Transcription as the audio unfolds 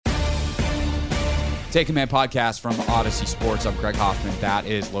Take Command podcast from Odyssey Sports. I'm Craig Hoffman. That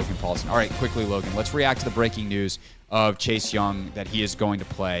is Logan Paulson. All right, quickly, Logan, let's react to the breaking news of Chase Young that he is going to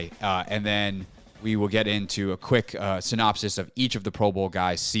play. And then we will get into a quick synopsis of each of the Pro Bowl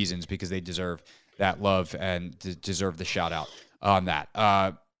guys' seasons because they deserve that love and deserve the shout out on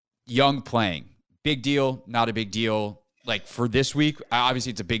that. Young playing. Big deal, not a big deal. Like for this week,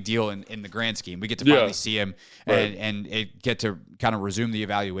 obviously it's a big deal in the grand scheme. We get to finally see him and get to kind of resume the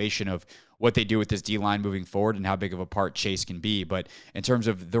evaluation of what they do with this D-line moving forward and how big of a part Chase can be. But in terms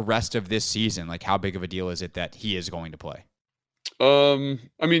of the rest of this season, like how big of a deal is it that he is going to play?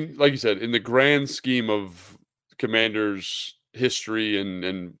 I mean, like you said, in the grand scheme of Commanders' history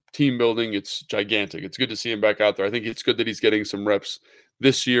and team building, it's gigantic. It's good to see him back out there. I think it's good that he's getting some reps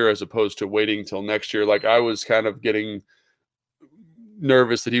this year as opposed to waiting till next year. Like I was kind of getting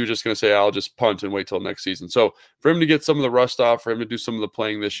nervous that he was just going to say, I'll just punt and wait till next season. So for him to get some of the rust off, for him to do some of the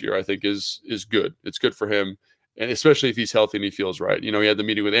playing this year, I think is good. It's good for him. And especially if he's healthy and he feels right. You know, he had the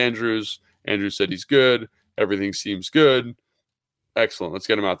meeting with Andrews. Andrews said he's good. Everything seems good. Excellent. Let's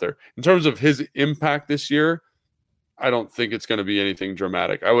get him out there. In terms of his impact this year, I don't think it's going to be anything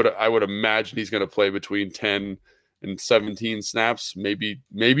dramatic. I would imagine he's going to play between 10 and 17 snaps,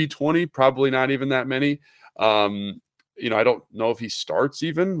 maybe 20, probably not even that many. You know, I don't know if he starts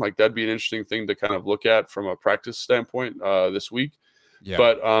even. Like that'd be an interesting thing to kind of look at from a practice standpoint this week. Yeah.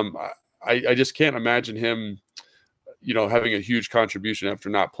 But I just can't imagine him, you know, having a huge contribution after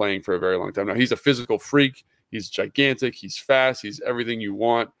not playing for a very long time. Now he's a physical freak. He's gigantic. He's fast. He's everything you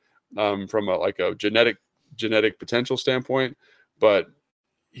want from a genetic potential standpoint. But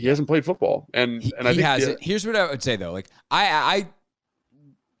he hasn't played football, and I think he hasn't. Here's what I would say though: like I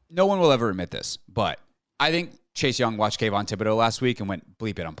no one will ever admit this, but I think Chase Young watched Kayvon Thibodeau last week and went,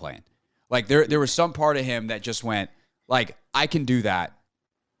 bleep it, I'm playing. Like there was some part of him that just went, like, I can do that,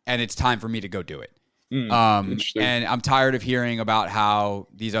 and it's time for me to go do it. And I'm tired of hearing about how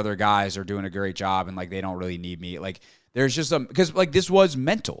these other guys are doing a great job and like they don't really need me. Like there's just some because like this was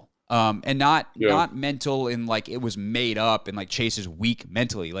mental. And not mental in like it was made up and like Chase is weak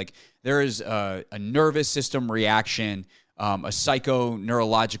mentally. Like there is a nervous system reaction, a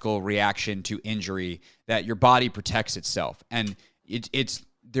psycho-neurological reaction to injury that your body protects itself. And there's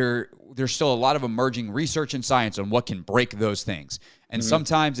still a lot of emerging research and science on what can break those things. And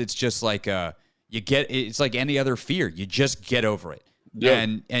sometimes it's just like it's like any other fear. You just get over it. Yeah.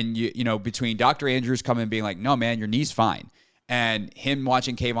 And you know, between Dr. Andrews coming and being like, no, man, your knee's fine. And him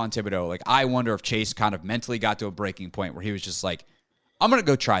watching Kayvon Thibodeau, like I wonder if Chase kind of mentally got to a breaking point where he was just like, I'm going to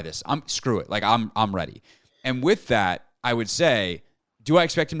go try this. Screw it. Like I'm ready. And with that, I would say, do I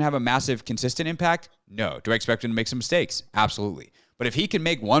expect him to have a massive consistent impact? No. Do I expect him to make some mistakes? Absolutely. But if he can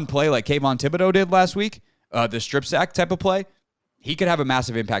make one play like Kayvon Thibodeau did last week, the strip sack type of play, he could have a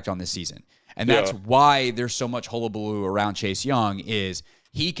massive impact on this season. And that's why there's so much hullabaloo around Chase Young is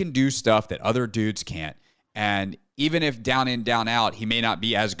he can do stuff that other dudes can't. And even if down in, down out, he may not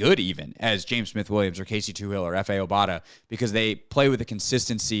be as good even as James Smith-Williams or Casey Tuhill or F.A. Obata because they play with a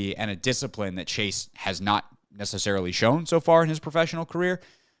consistency and a discipline that Chase has not necessarily shown so far in his professional career.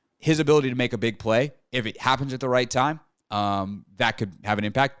 His ability to make a big play, if it happens at the right time, that could have an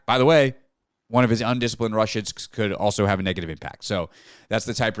impact. By the way, one of his undisciplined rushes could also have a negative impact. So that's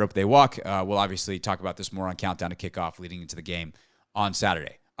the tightrope they walk. We'll obviously talk about this more on Countdown to Kickoff leading into the game on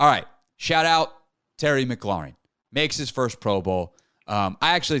Saturday. All right, shout out Terry McLaurin. Makes his first Pro Bowl.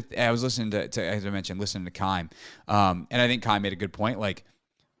 I was listening to as I mentioned, listening to Keim. And I think Keim made a good point. Like,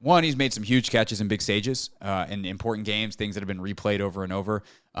 one, he's made some huge catches in big stages, in important games, things that have been replayed over and over.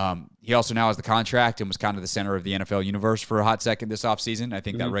 He also now has the contract and was kind of the center of the NFL universe for a hot second this offseason. I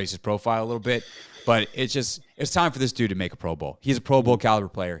think that raised his profile a little bit. But it's time for this dude to make a Pro Bowl. He's a Pro Bowl caliber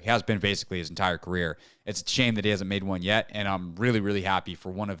player. He has been basically his entire career. It's a shame that he hasn't made one yet, and I'm really, really happy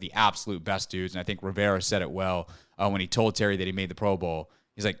for one of the absolute best dudes. And I think Rivera said it well when he told Terry that he made the Pro Bowl.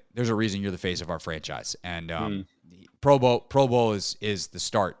 He's like, there's a reason you're the face of our franchise. And Pro Bowl is the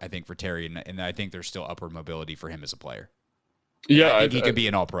start, I think, for Terry, and I think there's still upward mobility for him as a player. Yeah, I think he could be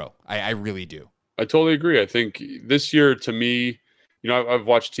an all-pro. I really do. I totally agree. I think this year, to me, you know, I've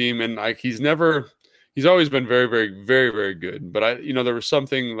watched him, and he's always been very, very, very, very good. But there was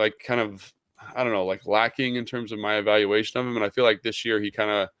something like kind of, I don't know, like lacking in terms of my evaluation of him. And I feel like this year he kind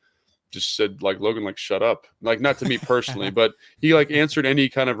of just said, like, Logan, like, shut up. Like, not to me personally, but he like answered any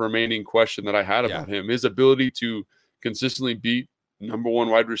kind of remaining question that I had about him. His ability to consistently beat number one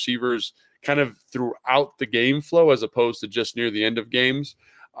wide receivers kind of throughout the game flow as opposed to just near the end of games,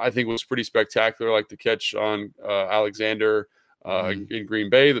 I think was pretty spectacular. Like the catch on Alexander, in Green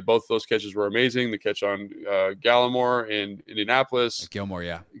Bay. That both those catches were amazing. The catch on Gallimore in Indianapolis,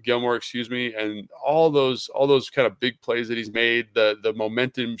 Gilmore, excuse me, and all those kind of big plays that he's made. The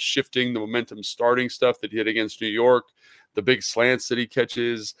momentum shifting, the momentum starting stuff that he did against New York, the big slants that he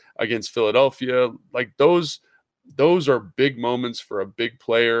catches against Philadelphia, like those are big moments for a big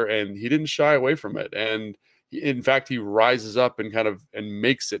player, and he didn't shy away from it. And in fact, he rises up and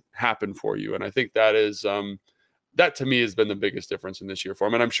makes it happen for you. And I think that is that to me has been the biggest difference in this year for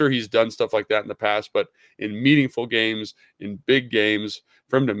him. And I'm sure he's done stuff like that in the past, but in meaningful games, in big games,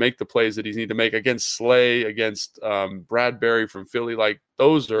 for him to make the plays that he's need to make against Slay, against Bradbury from Philly, like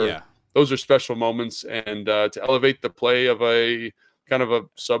those are special moments. And to elevate the play of a kind of a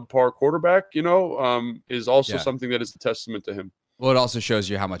subpar quarterback, is also something that is a testament to him. Well, it also shows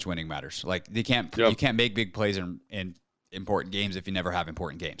you how much winning matters. Like you can't make big plays in important games if you never have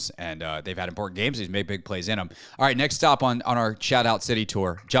important games. And they've had important games. He's made big plays in them. All right, next stop on our Shout Out City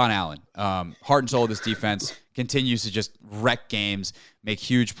tour, John Allen. Heart and soul of this defense, continues to just wreck games, make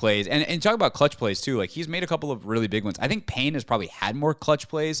huge plays. And talk about clutch plays too. Like he's made a couple of really big ones. I think Payne has probably had more clutch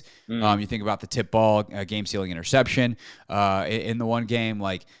plays. You think about the tip ball, game-sealing interception in the one game.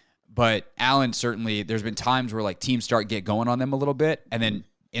 But Allen, certainly, there's been times where teams get going on them a little bit, and then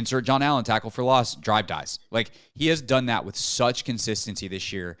insert John Allen, tackle for loss, drive dies. He has done that with such consistency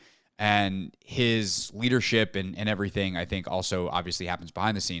this year, and his leadership and everything, I think, also obviously happens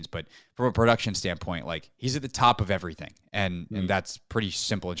behind the scenes. But from a production standpoint, he's at the top of everything, and that's pretty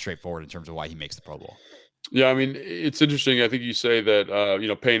simple and straightforward in terms of why he makes the Pro Bowl. Yeah, I mean, it's interesting. I think you say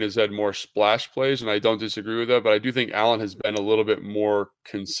that, Payne has had more splash plays, and I don't disagree with that. But I do think Allen has been a little bit more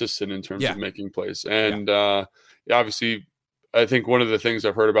consistent in terms of making plays. And obviously, I think one of the things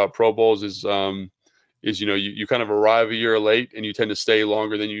I've heard about Pro Bowls is you kind of arrive a year late and you tend to stay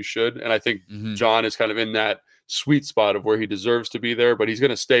longer than you should. And I think John is kind of in that sweet spot of where he deserves to be there, but he's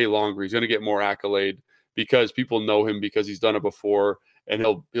going to stay longer. He's going to get more accolade because people know him because he's done it before, and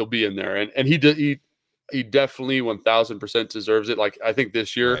he'll be in there. And he definitely 1000% deserves it. I think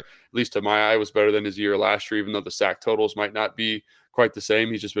this year, at least to my eye, was better than his year last year, even though the sack totals might not be quite the same.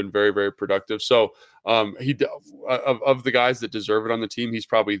 He's just been very, very productive. So of the guys that deserve it on the team, he's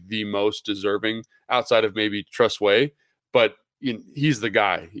probably the most deserving outside of maybe Truss Way, but he's the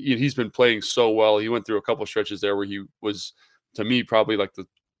guy. He's been playing so well. He went through a couple stretches there where he was, to me, probably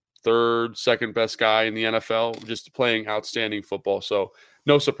the second best guy in the NFL, just playing outstanding football. So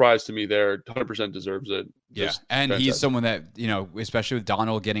no surprise to me there. 100% deserves it. Just and fantastic. He's someone that, especially with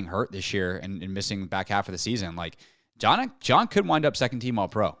Donald getting hurt this year and missing the back half of the season, John could wind up second team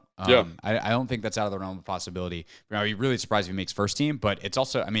All-Pro. I don't think that's out of the realm of possibility. I'd be really surprised if he makes first team, but it's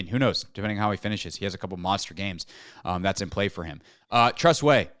also, who knows, depending on how he finishes. He has a couple monster games that's in play for him. Truss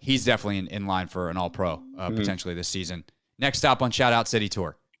Way, he's definitely in line for an All-Pro potentially this season. Next stop on Shout Out City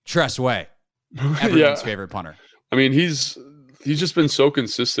Tour, Truss Way, everyone's favorite punter. He's just been so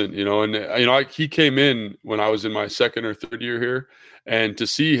consistent, and he came in when I was in my second or third year here, and to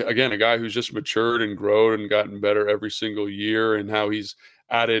see again a guy who's just matured and grown and gotten better every single year, and how he's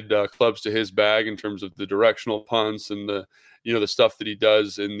added clubs to his bag in terms of the directional punts and the stuff that he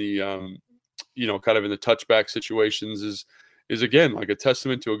does in the kind of in the touchback situations is again a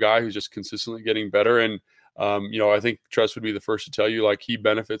testament to a guy who's just consistently getting better. And I think Truss would be the first to tell you he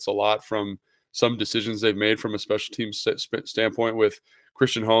benefits a lot from some decisions they've made from a special team standpoint with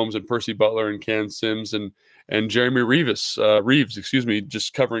Christian Holmes and Percy Butler and Cam Sims and Jeremy Reeves,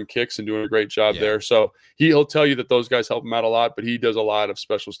 just covering kicks and doing a great job there. So he'll tell you that those guys help him out a lot, but he does a lot of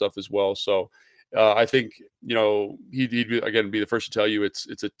special stuff as well. So I think, he'd again be the first to tell you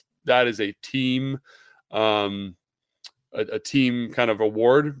that is a team, a team kind of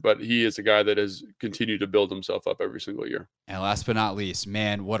award, but he is a guy that has continued to build himself up every single year. And last but not least,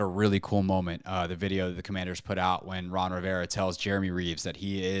 man, what a really cool moment. The video that the Commanders put out when Ron Rivera tells Jeremy Reeves that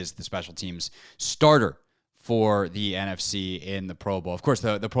he is the special teams starter for the NFC in the Pro Bowl. Of course,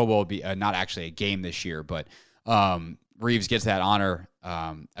 the Pro Bowl will be not actually a game this year, but Reeves gets that honor.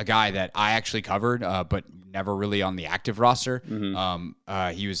 A guy that I actually covered, but never really on the active roster.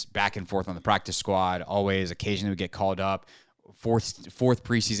 He was back and forth on the practice squad, always occasionally would get called up. Fourth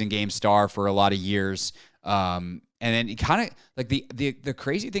preseason game star for a lot of years. And then he kind of the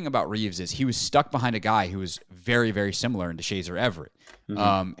crazy thing about Reeves is he was stuck behind a guy who was very, very similar in DeShazer Everett.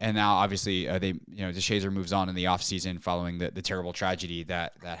 And now obviously DeShazer moves on in the offseason following the terrible tragedy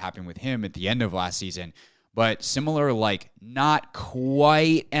that happened with him at the end of last season. But similar, not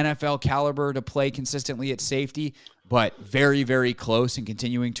quite NFL caliber to play consistently at safety, but very, very close and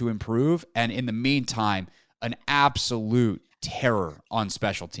continuing to improve. And in the meantime, an absolute terror on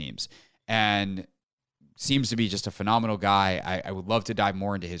special teams. And seems to be just a phenomenal guy. I would love to dive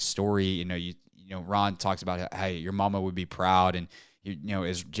more into his story. You know, Ron talks about how your mama would be proud, and you know,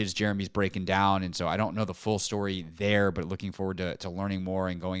 as Jeremy's breaking down. And so I don't know the full story there, but looking forward to learning more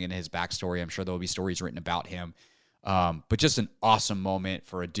and going into his backstory. I'm sure there'll be stories written about him. But just an awesome moment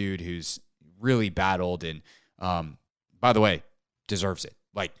for a dude who's really battled and, by the way, deserves it.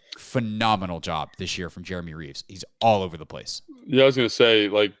 Like, phenomenal job this year from Jeremy Reaves. He's all over the place. Yeah, I was gonna say,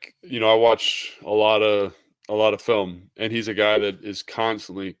 like, you know, I watch a lot of film, and he's a guy that is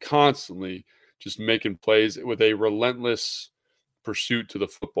constantly just making plays with a relentless pursuit to the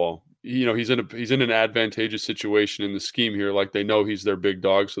football. You know, he's in an advantageous situation in the scheme here. Like, they know he's their big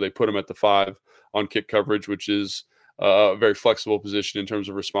dog, so they put him at the 5 on kick coverage, which is a very flexible position in terms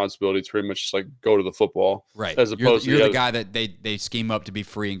of responsibility. It's pretty much just like go to the football, right? As opposed you're the guy that they scheme up to be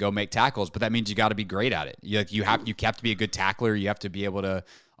free and go make tackles, but that means you got to be great at it. You have to be a good tackler. You have to be able to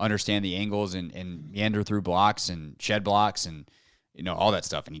understand the angles and meander through blocks and shed blocks and, you know, all that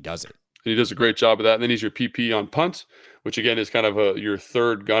stuff. And he does it. And he does a great job of that. And then he's your PP on punt, which again is kind of your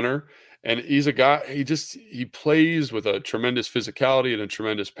third gunner. And he's a guy, he plays with a tremendous physicality and a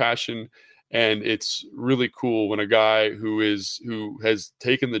tremendous passion. And it's really cool when a guy who has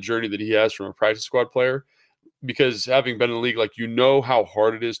taken the journey that he has from a practice squad player, because having been in the league, like, you know how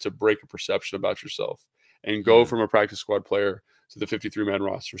hard it is to break a perception about yourself and go from a practice squad player to the 53-man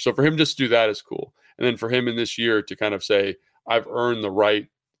roster. So for him just to do that is cool. And then for him in this year to kind of say, I've earned the right,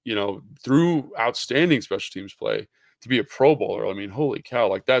 you know, through outstanding special teams play to be a Pro Bowler. I mean, holy cow,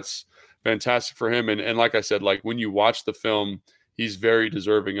 like, that's fantastic for him. And like I said, like, when you watch the film, he's very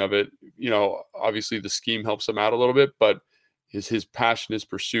deserving of it. You know, obviously the scheme helps him out a little bit, but his passion, his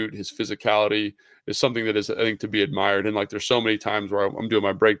pursuit, his physicality is something that is, I think, to be admired. And like, there's so many times where I'm doing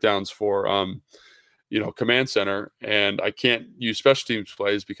my breakdowns for, you know, command center, and I can't use special teams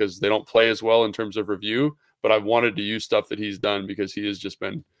plays because they don't play as well in terms of review, but I've wanted to use stuff that he's done because he has just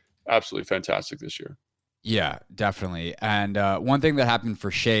been absolutely fantastic this year. Yeah, definitely. And one thing that happened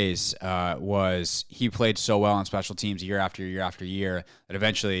for Shays was he played so well on special teams year after year after year that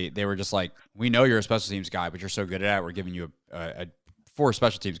eventually they were just like, we know you're a special teams guy, but you're so good at it, we're giving you for a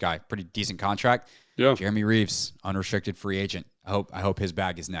special teams guy, pretty decent contract. Yeah. Jeremy Reaves, unrestricted free agent. I hope his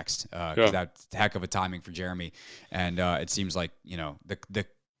bag is next, because that's a heck of a timing for Jeremy. And it seems like, you know, the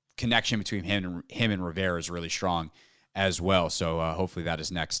connection between him and Rivera is really strong as well. So hopefully that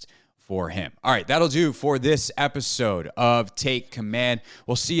is next for him. All right, that'll do for this episode of Take Command.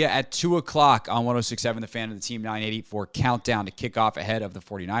 We'll see you at 2 o'clock on 106.7 The Fan of the Team 980 for Countdown to Kickoff ahead of the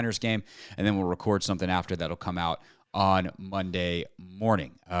 49ers game. And then we'll record something after that'll come out on Monday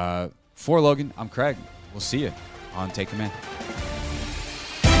morning. For Logan, I'm Craig. We'll see you on Take Command.